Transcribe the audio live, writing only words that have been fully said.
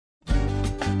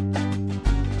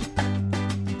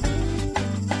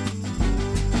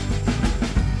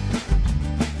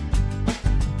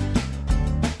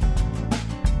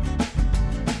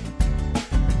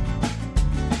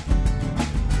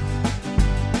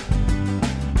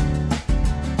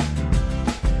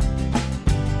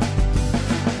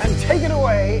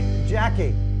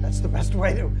Jackie. That's the best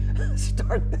way to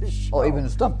start this show. Oh, even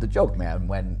Stump the Joke Man,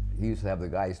 when he used to have the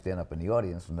guy stand up in the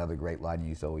audience, another great line he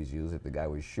used to always use if the guy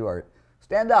was short,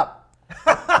 stand up.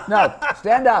 No,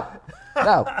 stand up.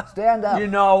 No, stand up. You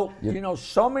know,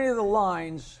 so many of the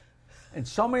lines and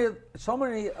so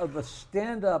many of the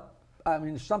stand-up, I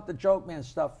mean, Stump the Joke Man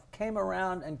stuff came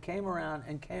around and came around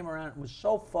and came around. It was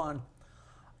so fun.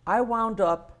 I wound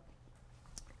up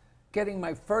getting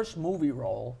my first movie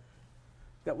role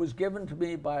that was given to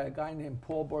me by a guy named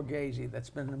Paul Borghese that's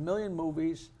been in a million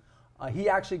movies. He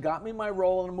actually got me my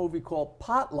role in a movie called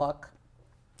Potluck,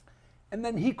 and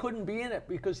then he couldn't be in it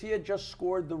because he had just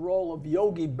scored the role of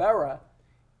Yogi Berra.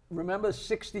 Remember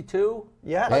 62?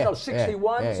 Yeah. Oh, no,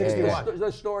 61. Yeah, 61.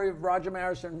 The story of Roger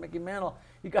Maris and Mickey Mantle.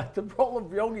 He got the role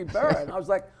of Yogi Berra, and I was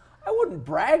like, I wouldn't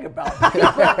brag about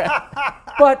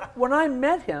that. But when I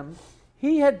met him,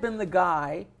 he had been the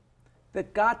guy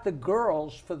that got the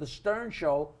girls for the Stern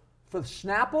Show for the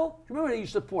Snapple. Do you remember they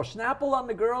used to pour Snapple on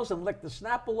the girls and lick the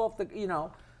Snapple off the, you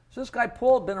know. So this guy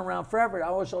Paul had been around forever. I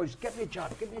was always, get me a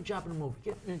job in a movie,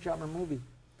 get me a job in a movie.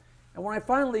 And when I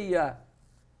finally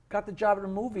got the job in a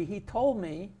movie, he told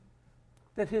me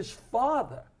that his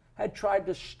father had tried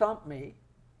to stump me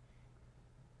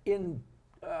in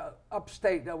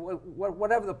upstate,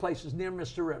 whatever the place is near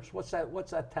Mr. Rips. What's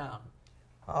that town?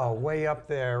 Oh, way up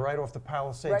there, right off the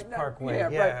Palisades Parkway.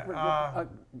 Yeah.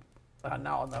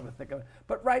 Now I'll never think of it.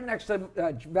 But right next to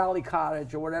Valley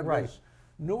Cottage or whatever it is.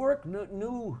 Newark,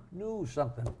 New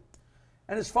something.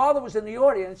 And his father was in the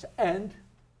audience, and,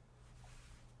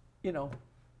 you know,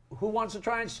 who wants to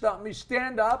try and stump me?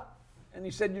 Stand up. And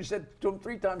he said, you said to him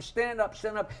 3 times, stand up,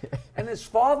 stand up. And his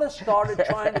father started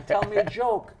trying to tell me a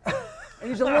joke. And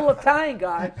he's a little Italian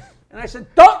guy. And I said,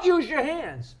 don't use your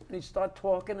hands. And he started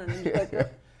talking, and he's like,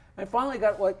 I finally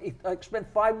got, I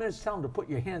spent 5 minutes telling him to put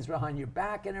your hands behind your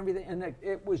back and everything. And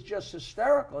it was just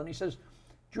hysterical. And he says,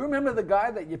 do you remember the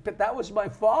guy that you picked? That was my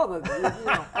father. You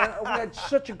know, and we had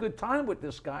such a good time with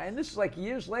this guy. And this is like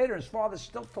years later, his father's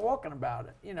still talking about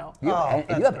it, you know. Do you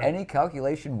have any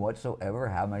calculation whatsoever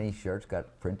how many shirts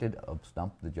got printed of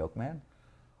Stump the Joke Man?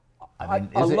 I mean,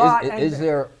 a lot. Is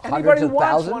there hundreds of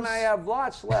thousands? Anybody wants one, I have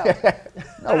lots left.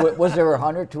 No, was there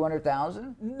 100,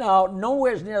 200,000? No,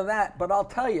 nowhere near that. But I'll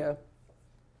tell you,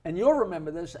 and you'll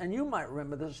remember this, and you might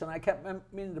remember this, and I kept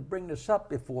meaning to bring this up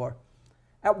before.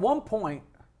 At one point,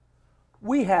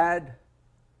 we had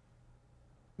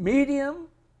medium,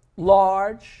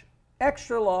 large,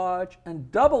 extra large,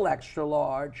 and double extra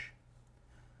large,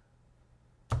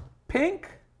 pink,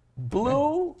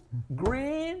 blue,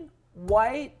 green,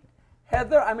 white,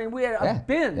 heather. I mean, we had a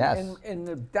bin in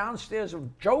the downstairs of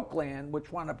Jokeland,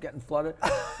 which wound up getting flooded.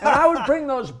 And I would bring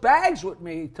those bags with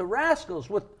me to Rascals,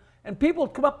 and people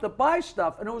would come up to buy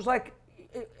stuff, and it was like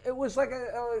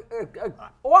a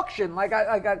auction. Like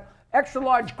I got extra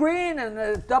large green and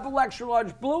a double extra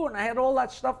large blue, and I had all that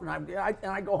stuff. And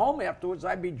I go home afterwards.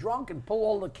 I'd be drunk and pull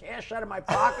all the cash out of my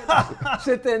pocket, and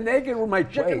sit there naked with my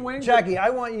chicken wings. Jackie, I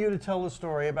want you to tell the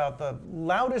story about the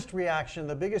loudest reaction,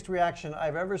 the biggest reaction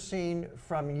I've ever seen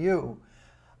from you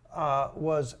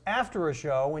was after a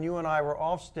show when you and I were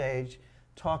off stage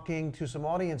talking to some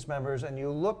audience members, and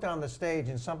you looked on the stage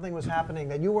and something was happening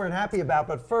that you weren't happy about.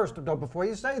 But first, before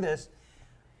you say this,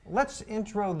 let's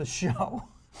intro the show.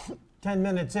 10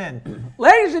 minutes in.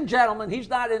 Ladies and gentlemen, he's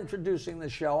not introducing the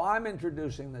show. I'm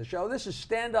introducing the show. This is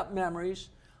Stand Up Memories.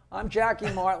 I'm Jackie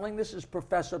Martling. This is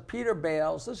Professor Peter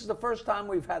Bales. This is the first time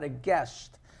we've had a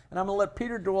guest. And I'm going to let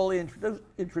Peter do all the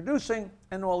introducing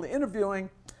and all the interviewing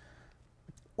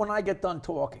when I get done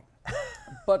talking.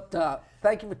 But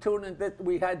thank you for tuning in.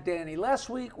 We had Danny last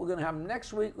week. We're going to have him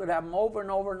next week. We're going to have him over and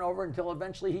over and over until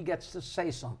eventually he gets to say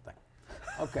something.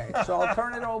 Okay, so I'll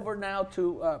turn it over now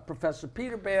to Professor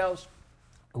Peter Bales,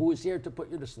 who is here to put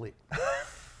you to sleep.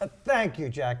 Thank you,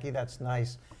 Jackie. That's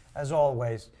nice, as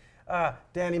always.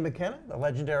 Danny McKenna, the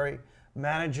legendary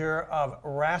manager of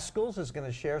Rascals, is going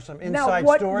to share some inside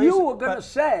stories. Now, what you were going to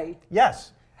say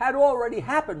yes, had already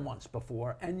happened once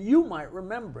before, and you might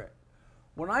remember it.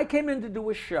 When I came in to do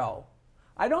a show,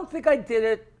 I don't think I did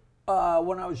it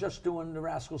when I was just doing the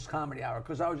Rascals Comedy Hour,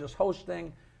 because I was just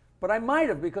hosting. But I might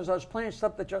have, because I was playing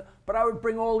stuff but I would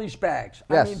bring all these bags.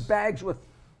 Yes. I mean, bags with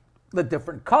the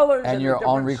different colors and your the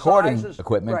own recording sizes.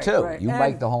 equipment too. You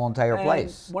make the whole entire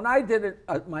place. When I did it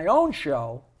at my own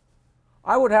show,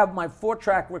 I would have my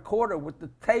 4-track recorder with the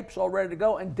tapes all ready to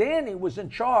go, and Danny was in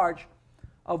charge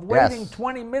of waiting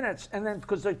 20 minutes, and then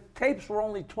because the tapes were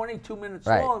only 22 minutes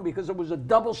long, because it was a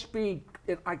double speed.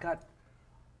 I got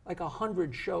like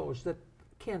 100 shows that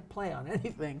can't play on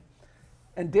anything.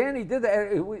 And Danny did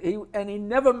that, and he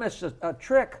never missed a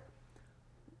trick.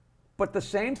 But the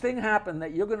same thing happened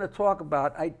that you're going to talk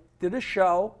about. I did a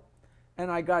show,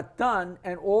 and I got done,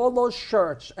 and all those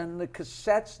shirts and the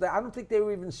cassettes, I don't think they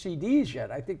were even CDs yet.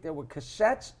 I think they were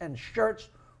cassettes and shirts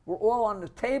were all on the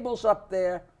tables up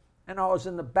there, and I was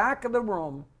in the back of the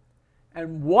room,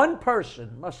 and one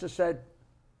person must have said,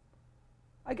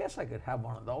 I guess I could have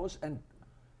one of those, and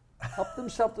helped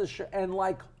himself to the shirt, and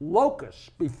like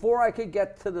locusts, before I could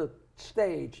get to the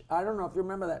stage, I don't know if you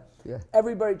remember that,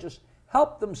 everybody just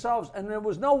helped themselves, and there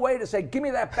was no way to say, give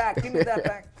me that back, give me that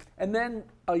back. And then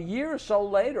a year or so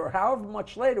later, or however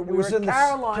much later, we were at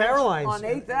Caroline's on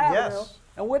 8th Avenue,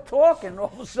 and we're talking,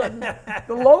 all of a sudden,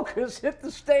 the locusts hit the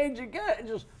stage again. And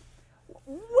just,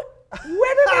 where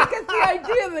did they get the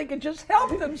idea they could just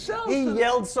help themselves? He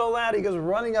yelled so loud, he goes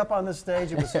running up on the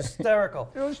stage. It was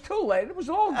hysterical. It was too late. It was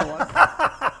all gone.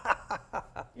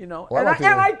 You know, well,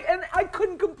 and I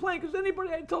couldn't complain, because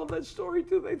anybody I told that story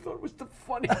to, they thought it was the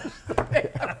funniest thing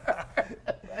ever.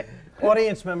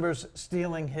 Audience members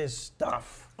stealing his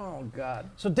stuff. Oh,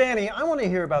 God. So, Danny, I want to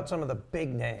hear about some of the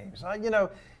big names. You know,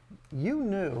 you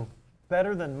knew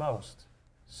better than most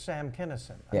Sam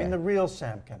Kinison. I mean, the real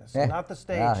Sam Kinison, not the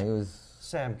stage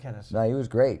Sam Kinison. No, he was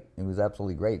great. He was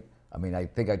absolutely great. I mean, I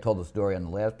think I told the story on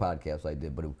the last podcast I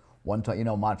did, but one time, you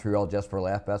know, Montreal Just for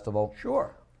Laugh Festival?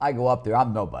 Sure. I go up there,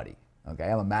 I'm nobody, okay?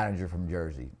 I'm a manager from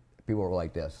Jersey. People were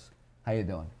like this, how you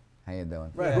doing? How you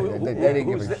doing? Right. They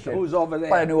didn't give a shit. Who's over there?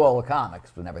 But I knew all the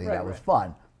comics and everything. Right, that was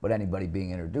fun. But anybody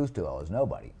being introduced to, I was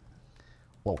nobody.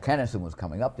 Well, Kinison was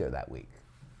coming up there that week,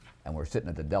 and we're sitting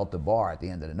at the Delta Bar at the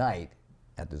end of the night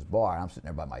at this bar, and I'm sitting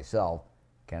there by myself.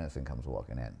 Kinison comes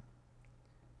walking in,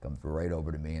 comes right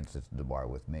over to me and sits at the bar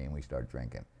with me, and we start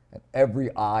drinking. And every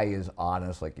eye is on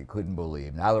us like you couldn't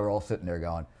believe. Now they're all sitting there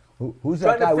going, who's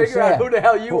that guy with Sam? Trying to figure out who the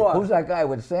hell you are. Who's that guy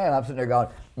with Sam? I'm sitting there going,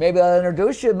 maybe I'll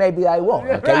introduce you, maybe I won't.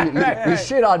 Okay, you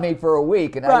shit on me for a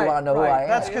week, and now you want to know who I am.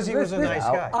 That's because he was a nice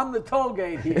guy. I'm the toll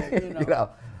gate here, you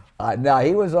know. No,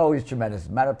 he was always tremendous.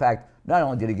 Matter of fact, not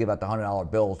only did he give out the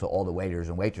 $100 bills to all the waiters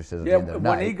and waitresses at the end of the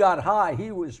night. When he got high,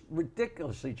 he was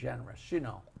ridiculously generous, you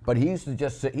know. But he used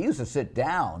to sit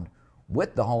down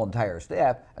with the whole entire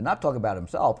staff and not talk about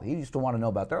himself. He used to want to know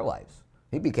about their lives.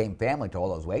 He became family to all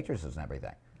those waitresses and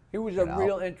everything. He was a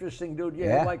real interesting dude.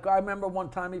 Yeah, like I remember one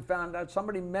time he found out,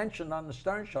 somebody mentioned on the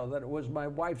Stern Show that it was my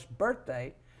wife's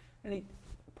birthday, and he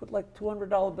put like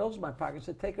 $200 bills in my pocket and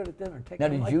said, take her to dinner. Now,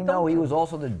 did you know he was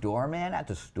also the doorman at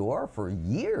the store for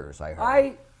years, I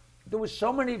heard? There was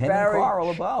so many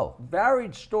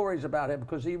varied stories about him,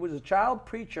 because he was a child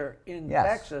preacher in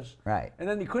Texas. Right. And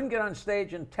then he couldn't get on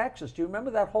stage in Texas. Do you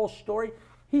remember that whole story?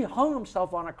 He hung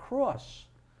himself on a cross,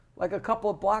 like a couple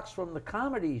of blocks from the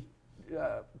comedy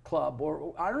club,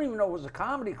 or I don't even know if it was a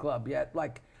comedy club yet.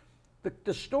 Like,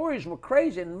 the stories were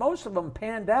crazy, and most of them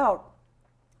panned out.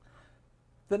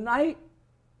 The night,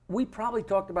 we probably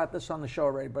talked about this on the show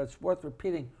already, but it's worth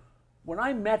repeating. When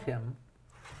I met him,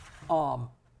 you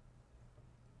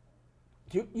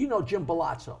know Jim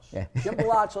Balatzos. Yeah. Jim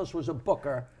Balatzos was a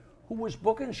booker who was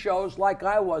booking shows like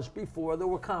I was before there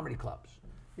were comedy clubs.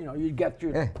 You know, you'd get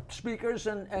your speakers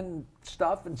and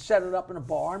stuff and set it up in a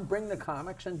bar and bring the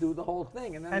comics and do the whole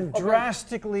thing. And then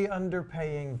drastically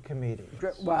underpaying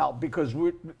comedians. Well, because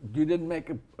you didn't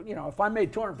make it, you know, if I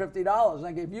made $250 and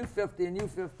I gave you 50 and you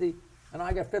 50 and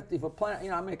I got 50 for playing,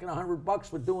 you know, I'm making $100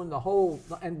 for doing the whole,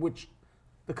 and which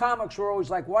the comics were always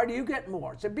like, why do you get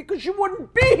more? I said, because you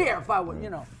wouldn't be here if I would, you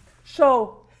know.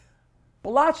 So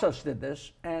Balatzos did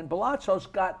this, and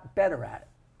Balatzos got better at it,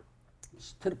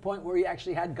 to the point where he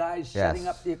actually had guys setting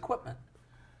up the equipment.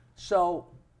 So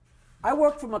I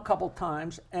worked for him a couple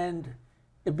times, and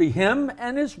it'd be him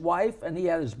and his wife, and he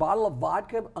had his bottle of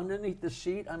vodka underneath the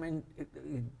seat. I mean,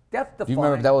 death-defying. Do you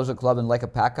remember if that was a club in Lake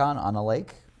Apacon on a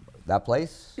lake? That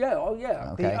place? Yeah, oh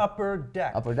yeah. Okay. The Upper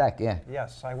Deck. Upper Deck, yeah.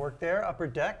 Yes, I worked there, Upper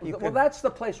Deck. Well, that's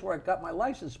the place where I got my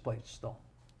license plate still.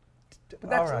 But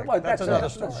that's, all right, that's another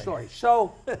story.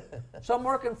 So I'm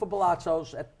working for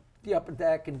Balatzos at the Upper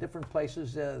Deck in different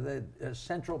places. The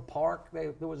Central Park,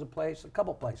 there was a place, a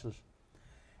couple places.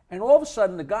 And all of a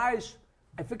sudden, the guys,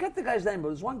 I forget the guy's name, but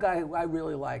there's one guy who I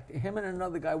really liked. Him and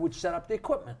another guy would set up the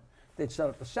equipment. They'd set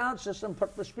up the sound system, put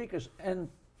up the speakers. And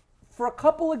for a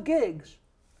couple of gigs,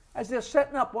 as they're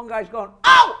setting up, one guy's going,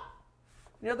 ow!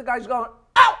 And the other guy's going,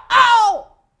 ow,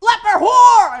 ow! Leper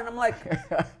whore! And I'm like,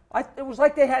 it was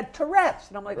like they had Tourette's.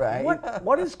 And I'm like,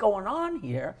 what is going on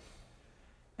here?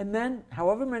 And then,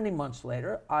 however many months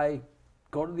later, I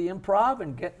go to the Improv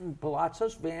and get in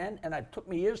Balatzos' van, and it took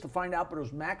me years to find out, but it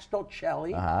was Max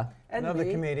Dolcelli. And another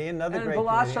me. comedian, another great comedian.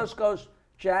 And comedian. Balatzos goes,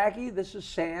 Jackie, this is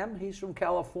Sam. He's from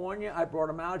California. I brought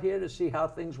him out here to see how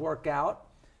things work out.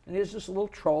 and here's this little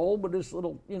troll with his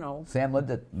little, you know. Sam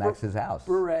lived at Max's house.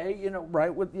 Beret, you know,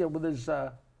 right, with his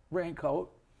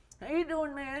raincoat. How you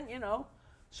doing, man? You know.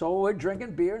 So we're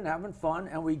drinking beer and having fun,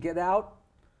 and we get out.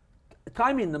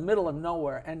 I mean, in the middle of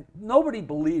nowhere, and nobody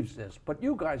believes this, but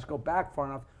you guys go back far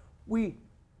enough. We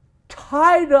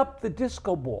tied up the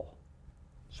disco ball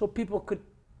so people could.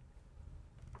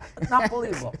 Not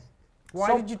believable.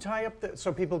 Why did you tie up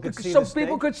so people could see so the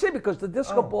people stake? could see, because the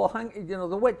disco ball hung, you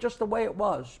know, just the way it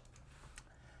was.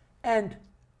 And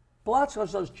Palazzo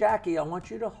says, Jackie, I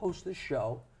want you to host this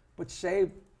show, but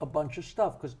save a bunch of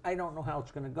stuff, because I don't know how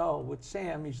it's going to go. With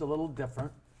Sam, he's a little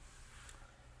different.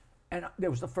 And it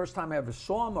was the first time I ever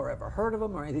saw him or ever heard of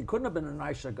him or anything. He couldn't have been a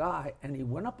nicer guy. And he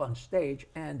went up on stage,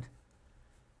 and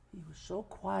he was so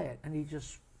quiet, and he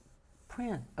just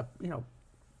ran, you know,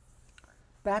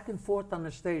 back and forth on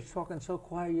the stage, talking so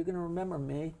quiet. You're going to remember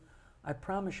me. I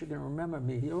promise you're going to remember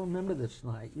me. You'll remember this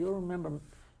night. You'll remember.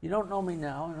 You don't know me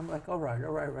now. And I'm like, all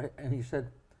right. And he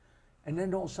said, and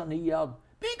then all of a sudden he yelled,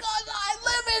 because I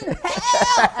live in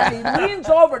hell. And he leans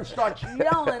over and starts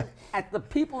yelling at the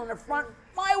people in the front,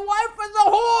 my wife is a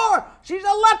whore. She's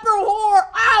a leper whore.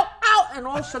 Ow, ow. And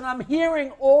all of a sudden I'm hearing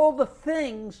all the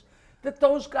things that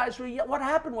those guys were yelling. What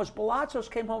happened was Palazzos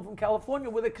came home from California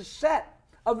with a cassette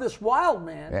of this wild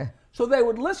man. Yeah. So they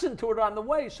would listen to it on the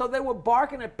way. So they were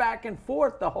barking it back and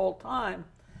forth the whole time.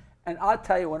 And I'll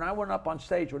tell you, when I went up on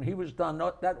stage, when he was done,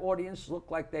 that audience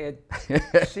looked like they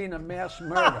had seen a mass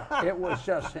murder. It was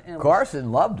just...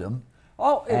 Carson loved him.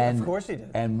 Oh, of course he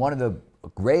did. And one of the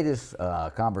greatest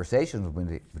conversations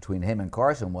between him and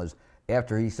Carson was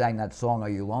after he sang that song, Are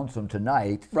You Lonesome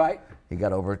Tonight? Right. He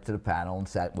got over to the panel and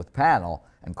sat with panel,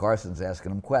 and Carson's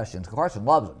asking him questions. Carson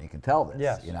loves him. You can tell this,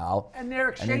 yes. you know. And they're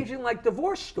exchanging like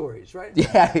divorce stories, right?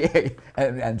 Yeah.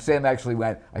 And Sam actually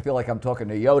went, I feel like I'm talking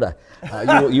to Yoda.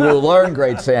 You will learn,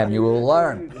 great Sam. You will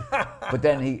learn. But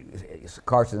then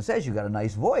Carson says, you got a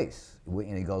nice voice.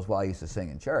 And he goes, well, I used to sing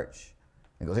in church.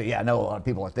 He goes, yeah, I know a lot of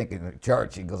people are thinking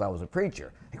church. He goes, I was a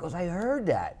preacher. He goes, I heard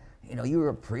that. You know, you were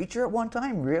a preacher at one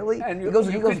time, really? And you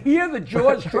could hear the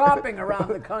jaws dropping around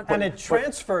the country. And it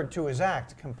transferred to his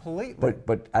act completely.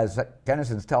 But as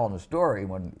Kinison's telling the story,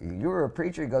 when you were a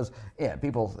preacher, he goes, yeah,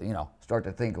 people, you know, start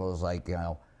to think it was like, you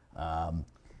know,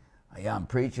 yeah, I'm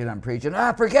preaching.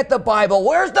 Forget the Bible.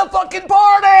 Where's the fucking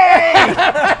party?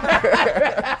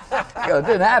 You know, it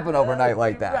didn't happen overnight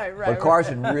like that. But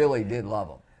Carson really did love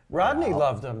him. Rodney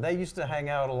loved him. They usdo to hang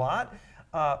out a lot.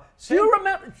 Do you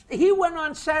remember, he went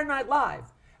on Saturday Night Live,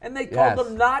 and they told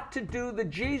him not to do the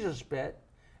Jesus bit,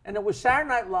 and it was Saturday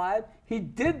Night Live. He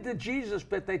did the Jesus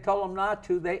bit. They told him not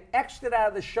to. They X'd it out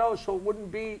of the show so it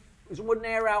wouldn't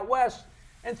air out west,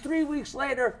 and 3 weeks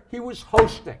later, he was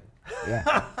hosting.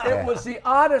 Yeah. It was the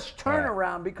oddest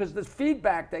turnaround because the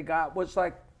feedback they got was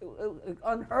like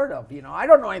unheard of. You know, I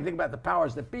don't know anything about the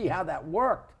powers that be, how that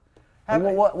worked.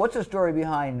 Well, what's the story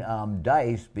behind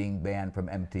Dice being banned from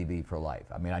MTV for life?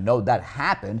 I mean, I know that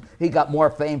happened. He got more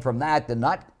fame from that than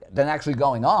actually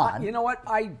going on. You know what?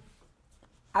 I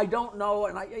don't know,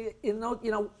 and you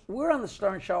know, we're on the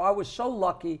Stern Show. I was so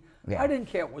lucky. Yeah. I didn't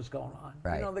care what was going on.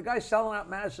 Right. You know, the guy selling out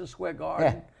Madison Square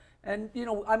Garden, and you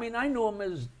know, I mean, I knew him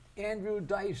as Andrew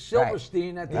Dice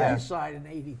Silverstein at the East Side in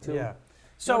 '82. Yeah.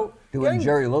 So doing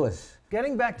Jerry Lewis.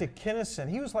 Getting back to Kinison,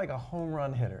 he was like a home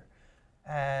run hitter.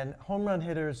 And home run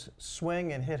hitters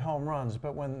swing and hit home runs,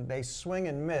 but when they swing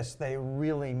and miss, they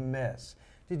really miss.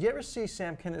 Did you ever see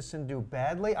Sam Kinison do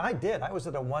badly? I did. I was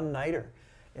at a one-nighter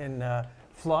in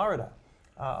Florida,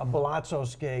 a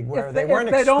Palazzos gig where they weren't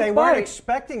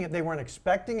expecting it. They weren't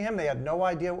expecting him. They had no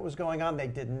idea what was going on. They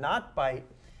did not bite,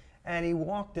 and he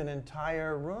walked an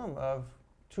entire room of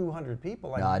 200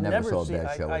 people. No, I never saw a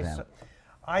bad show with him.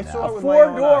 I saw it with my own eyes.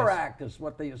 A four-door act is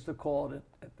what they used to call it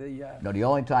at the... No, the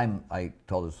only time I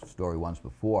told this story once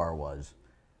before was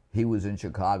he was in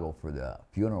Chicago for the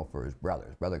funeral for his brother.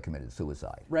 His brother committed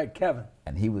suicide. Right, Kevin.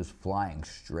 And he was flying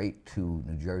straight to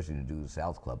New Jersey to do the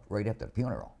South Club right after the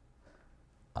funeral.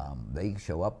 They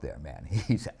show up there, man.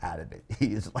 He's out of it.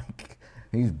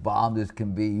 He's bombed as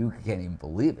can be. You can't even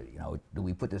believe it. You know, do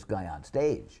we put this guy on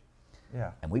stage?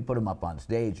 Yeah. And we put him up on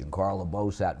stage, and Carl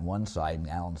LeBeau sat on one side, and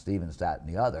Alan Stevens sat in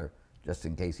the other, just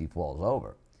in case he falls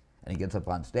over. And he gets up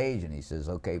on stage, and he says,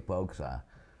 okay, folks,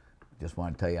 just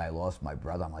want to tell you I lost my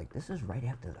brother. I'm like, this is right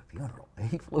after the funeral.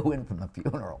 He flew in from the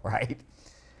funeral, right?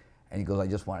 And he goes, I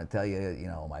just want to tell you, you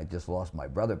know, I just lost my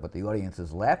brother. But the audience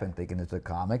is laughing, thinking it's a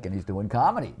comic, and he's doing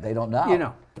comedy. They don't know. You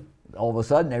know. All of a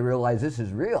sudden, they realize this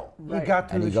is real. Right. He got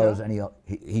to and the he goes, show? and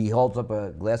he holds up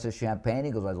a glass of champagne.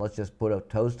 He goes, let's just put a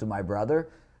toast to my brother.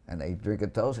 And they drink a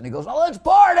toast, and he goes, oh, let's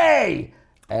party!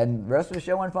 And the rest of the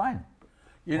show went fine.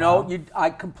 You know, I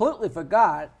completely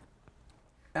forgot,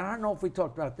 and I don't know if we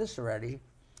talked about this already.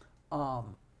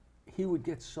 He would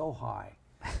get so high,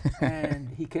 and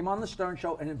he came on the Stern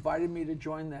Show and invited me to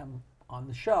join them on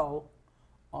the show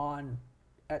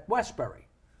at Westbury.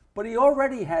 But he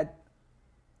already had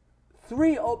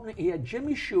 3 opening. He had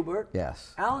Jimmy Schubert,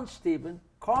 Yes. Alan Stephen,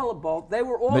 Carl LeBeau. They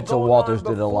were all Mitchell going Walters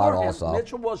on did a lot before him. also.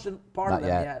 Mitchell wasn't part of Not them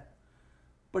yet. yet.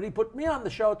 But he put me on the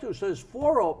show too. So there's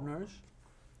 4 openers,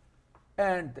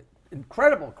 and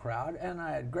incredible crowd. And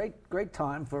I had great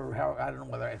time for I don't know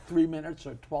whether I had 3 minutes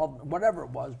or 12, whatever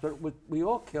it was. But we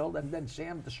all killed, and then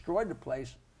Sam destroyed the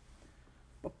place.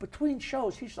 But between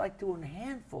shows, he's like doing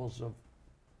handfuls of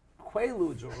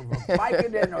Quaaludes or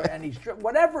Vicodin and he's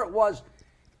whatever it was.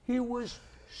 He was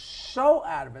so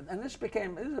out of it, and this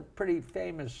is a pretty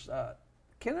famous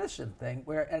Kinison thing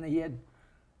and he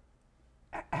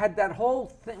had that whole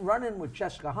thing run-in with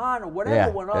Jessica Hahn or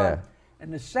whatever went on. Yeah.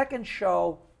 And the second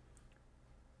show,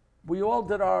 we all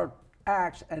did our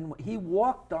acts, and he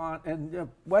walked on, and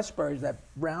Westbury's that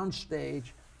round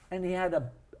stage, and he had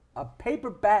a paper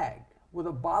bag with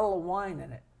a bottle of wine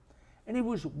in it. And he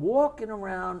was walking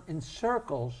around in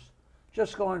circles,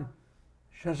 just going,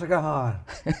 Jessica Hahn,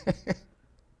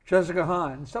 Jessica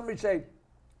Hahn. And somebody'd say,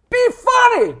 be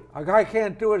funny. A guy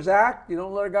can't do his act. You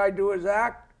don't let a guy do his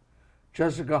act.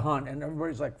 Jessica Hahn. And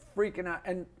everybody's like freaking out.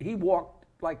 And he walked,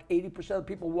 like 80% of the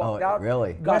people walked out.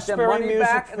 Really? Got their money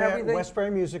back and everything.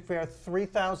 Westbury Music Fair,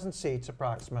 3,000 seats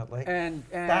approximately. And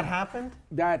that happened?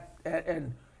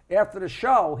 And after the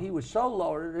show, he was so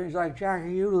loaded, and he's like,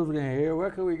 Jackie, you live in here.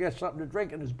 Where can we get something to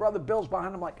drink? And his brother Bill's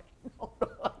behind him like,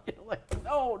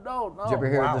 no. Did you ever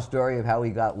hear the story of how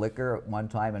he got liquor one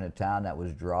time in a town that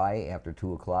was dry after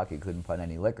 2 o'clock? He couldn't find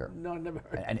any liquor. No, never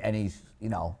heard. And he's,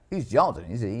 he's jonesing.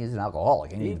 He's an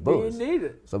alcoholic. He needs booze. He needed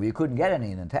it. So he couldn't get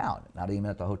any in the town, not even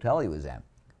at the hotel he was in.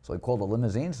 So he called a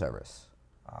limousine service.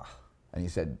 And he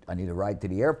said, I need a ride to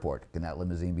the airport. Can that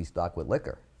limousine be stocked with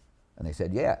liquor? And they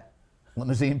said, yeah.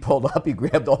 Limousine pulled up, he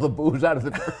grabbed all the booze out of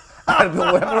the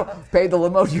limo, paid the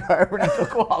limo driver, and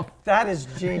took off. That is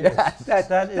genius. That's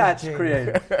genius.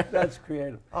 creative. That's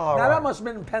creative. All now right. that must have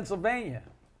been in Pennsylvania.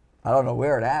 I don't know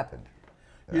where it happened.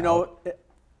 You know,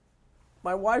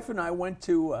 my wife and I went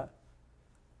to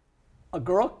a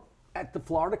girl at the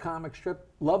Florida comic strip,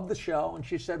 loved the show, and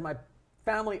she said, my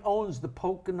family owns the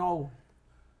Penn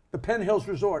Hills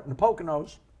Resort in the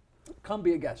Poconos. Come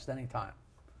be a guest anytime.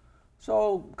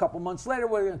 So a couple months later,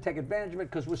 we're going to take advantage of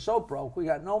it because we're so broke. We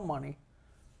got no money.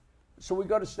 So we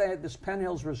go to stay at this Penn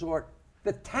Hills Resort.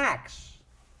 The tax,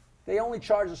 they only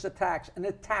charged us a tax, and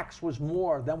the tax was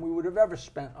more than we would have ever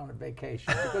spent on a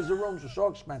vacation because the rooms were so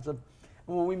expensive.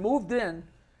 And when we moved in,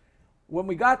 when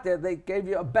we got there, they gave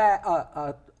you a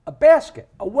basket,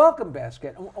 a welcome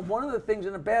basket. And one of the things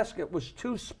in the basket was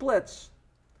 2 splits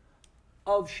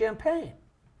of champagne.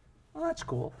 Well, that's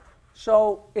cool.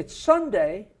 So it's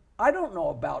Sunday. I don't know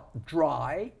about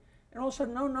dry. And all of a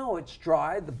sudden, no, it's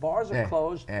dry. The bars are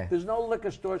closed. There's no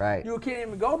liquor stores. Right. You can't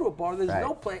even go to a bar. There's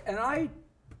no place. And I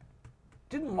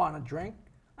didn't want to drink.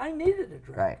 I needed a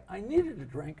drink. Right. I needed a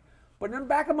drink. But in the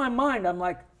back of my mind, I'm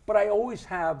like, but I always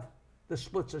have the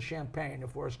splits of champagne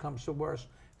if worse comes to worse.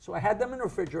 So I had them in the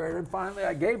refrigerator, and finally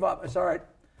I gave up. I said, all right.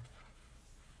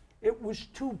 It was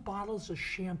 2 bottles of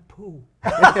shampoo.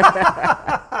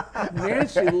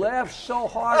 Nancy laughed so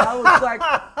hard, I was like,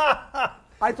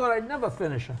 I thought I'd never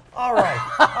finish her. All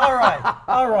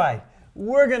right.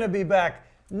 We're going to be back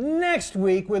next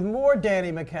week with more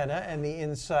Danny McKenna and the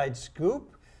Inside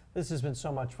Scoop. This has been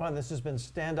so much fun. This has been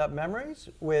Stand Up Memories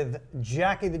with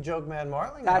Jackie the Joke Man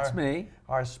Martling. That's me.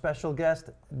 Our special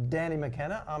guest, Danny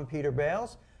McKenna. I'm Peter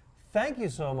Bales. Thank you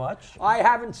so much. I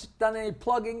haven't done any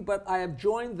plugging, but I have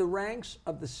joined the ranks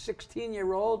of the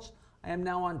 16-year-olds. I am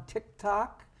now on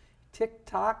TikTok,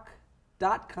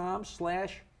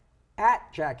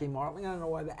 tiktok.com/@Jackie Martling. I don't know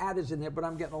why the @ is in there, but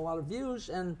I'm getting a lot of views,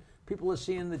 and people are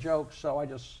seeing the jokes, so I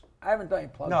haven't done any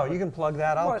plugging. No, you can plug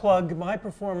that. I'll plug my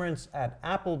performance at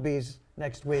Applebee's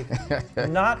next week.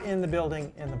 Not in the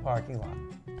building, in the parking lot.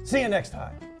 See you next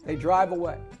time. They drive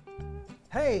away.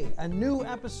 Hey, a new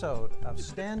episode of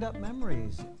Stand Up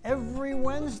Memories every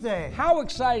Wednesday. How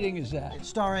exciting is that?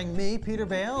 Starring me, Peter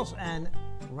Bales, and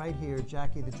right here,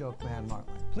 Jackie the Joke Man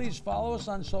Martling. Please follow us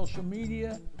on social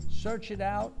media. Search it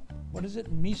out. What is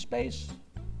it? MeSpace?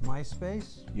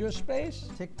 MySpace, Your space?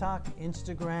 TikTok,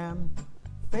 Instagram,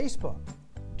 Facebook.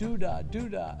 Doodah.